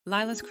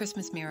Lila's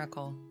Christmas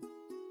Miracle.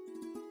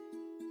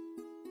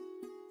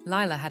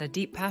 Lila had a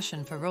deep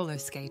passion for roller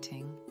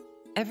skating.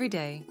 Every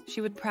day, she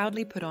would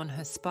proudly put on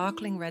her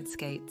sparkling red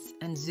skates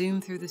and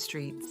zoom through the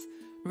streets,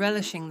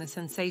 relishing the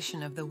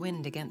sensation of the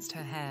wind against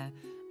her hair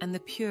and the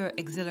pure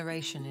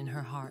exhilaration in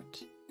her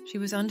heart. She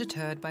was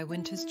undeterred by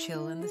winter's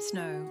chill and the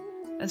snow,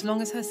 as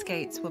long as her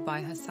skates were by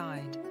her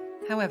side.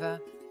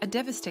 However, a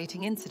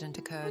devastating incident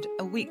occurred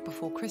a week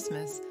before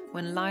Christmas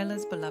when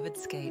Lila's beloved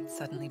skates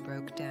suddenly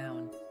broke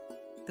down.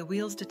 The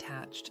wheels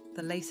detached,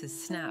 the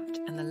laces snapped,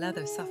 and the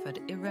leather suffered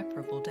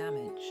irreparable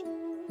damage.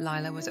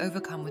 Lila was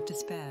overcome with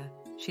despair.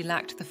 She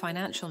lacked the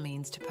financial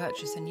means to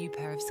purchase a new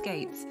pair of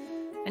skates,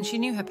 and she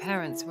knew her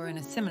parents were in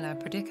a similar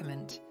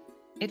predicament.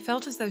 It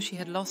felt as though she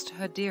had lost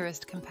her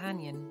dearest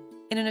companion.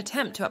 In an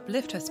attempt to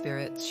uplift her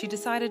spirits, she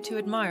decided to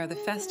admire the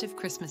festive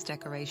Christmas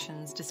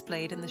decorations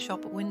displayed in the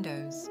shop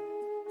windows.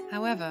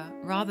 However,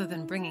 rather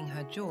than bringing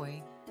her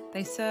joy,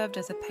 they served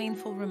as a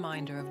painful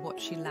reminder of what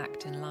she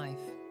lacked in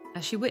life.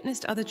 As she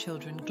witnessed other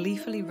children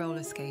gleefully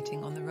roller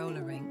skating on the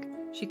roller rink,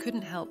 she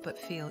couldn't help but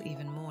feel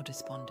even more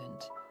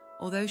despondent.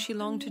 Although she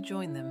longed to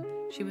join them,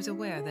 she was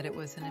aware that it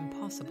was an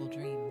impossible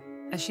dream.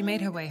 As she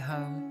made her way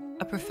home,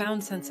 a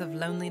profound sense of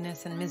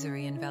loneliness and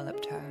misery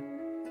enveloped her.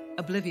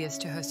 Oblivious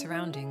to her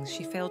surroundings,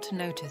 she failed to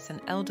notice an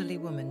elderly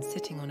woman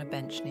sitting on a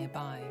bench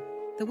nearby.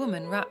 The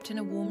woman, wrapped in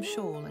a warm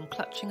shawl and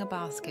clutching a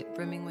basket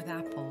brimming with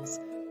apples,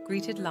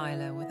 greeted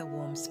Lila with a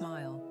warm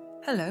smile.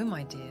 "Hello,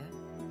 my dear.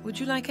 Would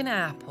you like an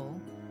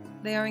apple?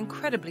 They are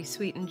incredibly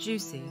sweet and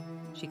juicy,"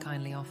 she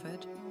kindly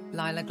offered.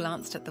 Lila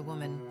glanced at the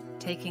woman,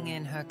 taking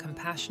in her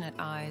compassionate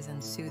eyes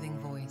and soothing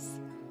voice.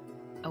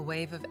 A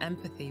wave of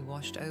empathy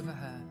washed over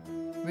her,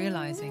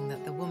 realizing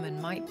that the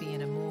woman might be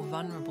in a more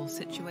vulnerable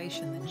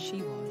situation than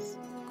she was.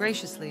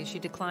 Graciously, she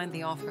declined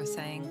the offer,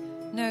 saying,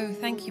 "No,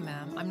 thank you,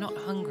 ma'am. I'm not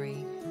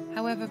hungry.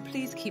 However,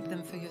 please keep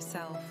them for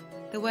yourself.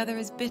 The weather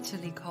is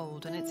bitterly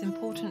cold, and it's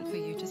important for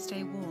you to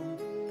stay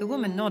warm." The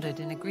woman nodded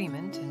in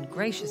agreement and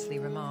graciously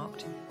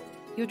remarked,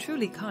 "You're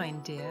truly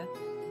kind, dear.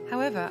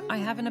 However, I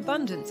have an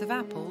abundance of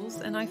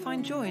apples, and I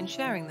find joy in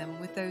sharing them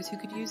with those who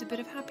could use a bit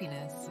of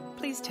happiness.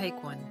 Please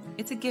take one.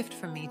 It's a gift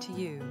from me to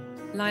you."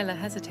 Lila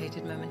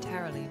hesitated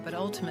momentarily, but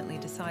ultimately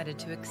decided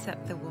to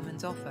accept the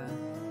woman's offer.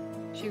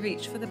 She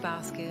reached for the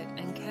basket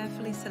and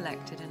carefully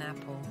selected an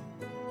apple.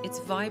 Its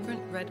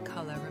vibrant red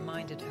color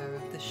reminded her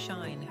of the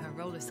shine her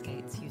roller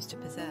skates used to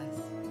possess.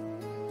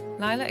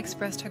 Lila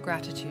expressed her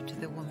gratitude to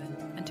the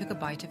woman and took a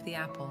bite of the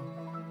apple.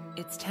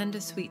 Its tender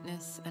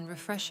sweetness and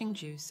refreshing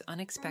juice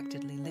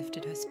unexpectedly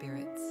lifted her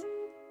spirits.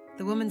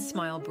 The woman's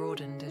smile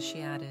broadened as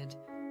she added,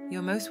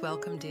 "You're most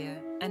welcome, dear,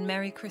 and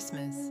Merry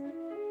Christmas."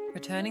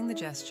 Returning the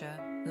gesture,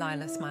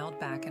 Lila smiled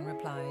back and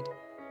replied,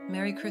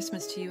 "Merry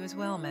Christmas to you as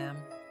well, ma'am."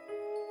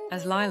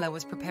 As Lila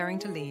was preparing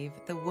to leave,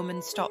 the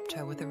woman stopped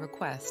her with a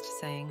request,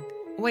 saying,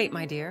 "Wait,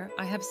 my dear,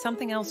 I have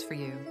something else for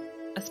you.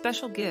 A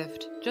special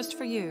gift, just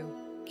for you."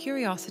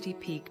 Curiosity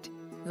piqued,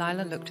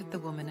 Lila looked at the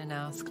woman and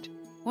asked,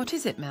 "What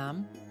is it,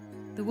 ma'am?"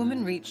 The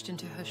woman reached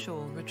into her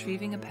shawl,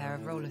 retrieving a pair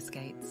of roller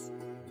skates.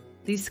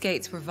 These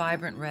skates were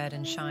vibrant red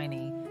and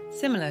shiny,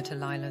 similar to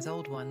Lila's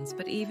old ones,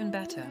 but even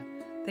better.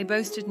 They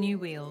boasted new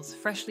wheels,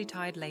 freshly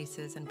tied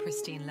laces, and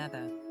pristine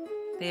leather.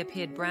 They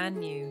appeared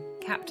brand new,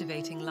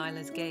 captivating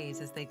Lila's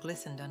gaze as they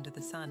glistened under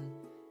the sun.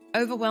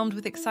 Overwhelmed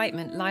with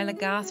excitement, Lila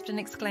gasped and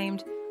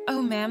exclaimed,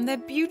 "Oh, ma'am, they're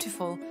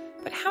beautiful!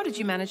 But how did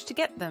you manage to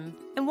get them?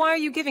 And why are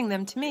you giving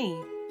them to me?"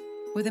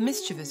 With a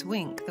mischievous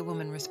wink, the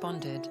woman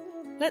responded,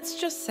 "Let's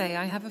just say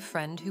I have a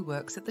friend who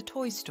works at the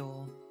toy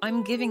store.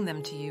 I'm giving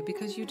them to you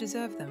because you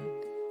deserve them.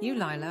 You,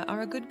 Lila,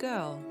 are a good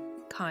girl,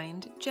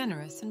 kind,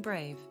 generous, and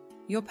brave.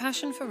 Your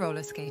passion for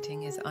roller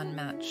skating is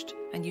unmatched,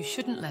 and you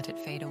shouldn't let it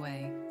fade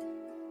away.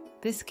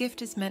 This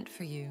gift is meant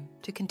for you,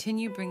 to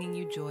continue bringing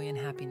you joy and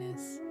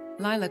happiness."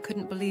 Lila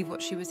couldn't believe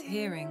what she was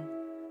hearing.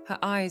 Her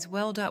eyes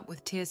welled up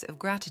with tears of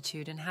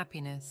gratitude and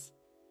happiness.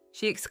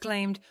 She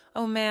exclaimed,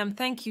 "Oh, ma'am,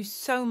 thank you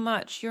so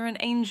much. You're an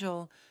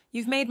angel.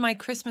 You've made my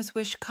Christmas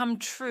wish come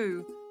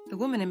true." The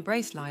woman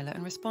embraced Lila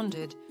and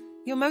responded,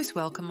 "You're most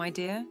welcome, my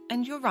dear,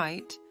 and you're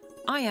right.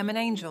 I am an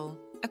angel,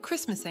 a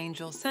Christmas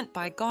angel sent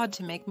by God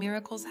to make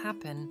miracles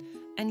happen,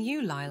 and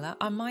you, Lila,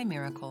 are my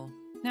miracle.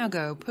 Now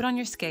go, put on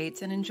your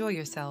skates and enjoy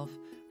yourself.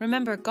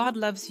 Remember, God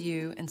loves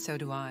you, and so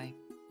do I."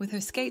 With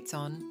her skates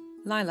on,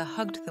 Lila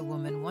hugged the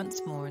woman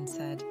once more and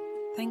said,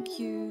 "Thank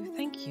you,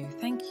 thank you,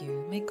 thank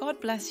you. May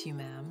God bless you,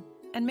 ma'am,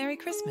 and Merry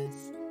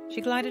Christmas."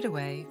 She glided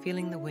away,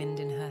 feeling the wind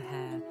in her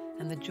hair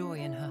and the joy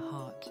in her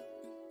heart.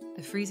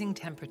 The freezing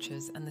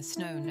temperatures and the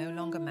snow no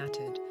longer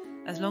mattered,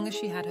 as long as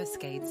she had her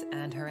skates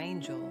and her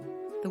angel.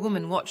 The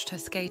woman watched her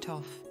skate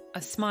off,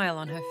 a smile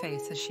on her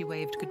face as she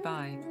waved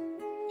goodbye.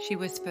 She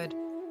whispered,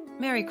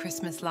 "Merry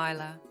Christmas,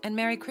 Lila, and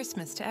Merry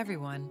Christmas to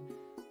everyone."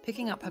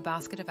 Picking up her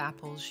basket of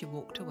apples, she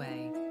walked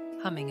away,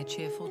 humming a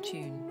cheerful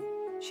tune.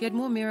 She had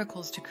more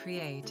miracles to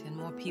create and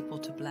more people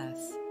to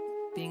bless.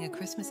 Being a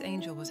Christmas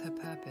angel was her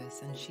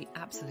purpose, and she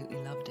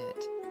absolutely loved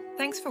it.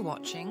 Thanks for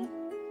watching.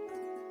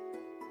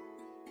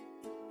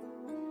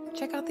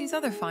 Check out these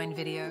other fine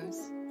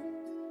videos.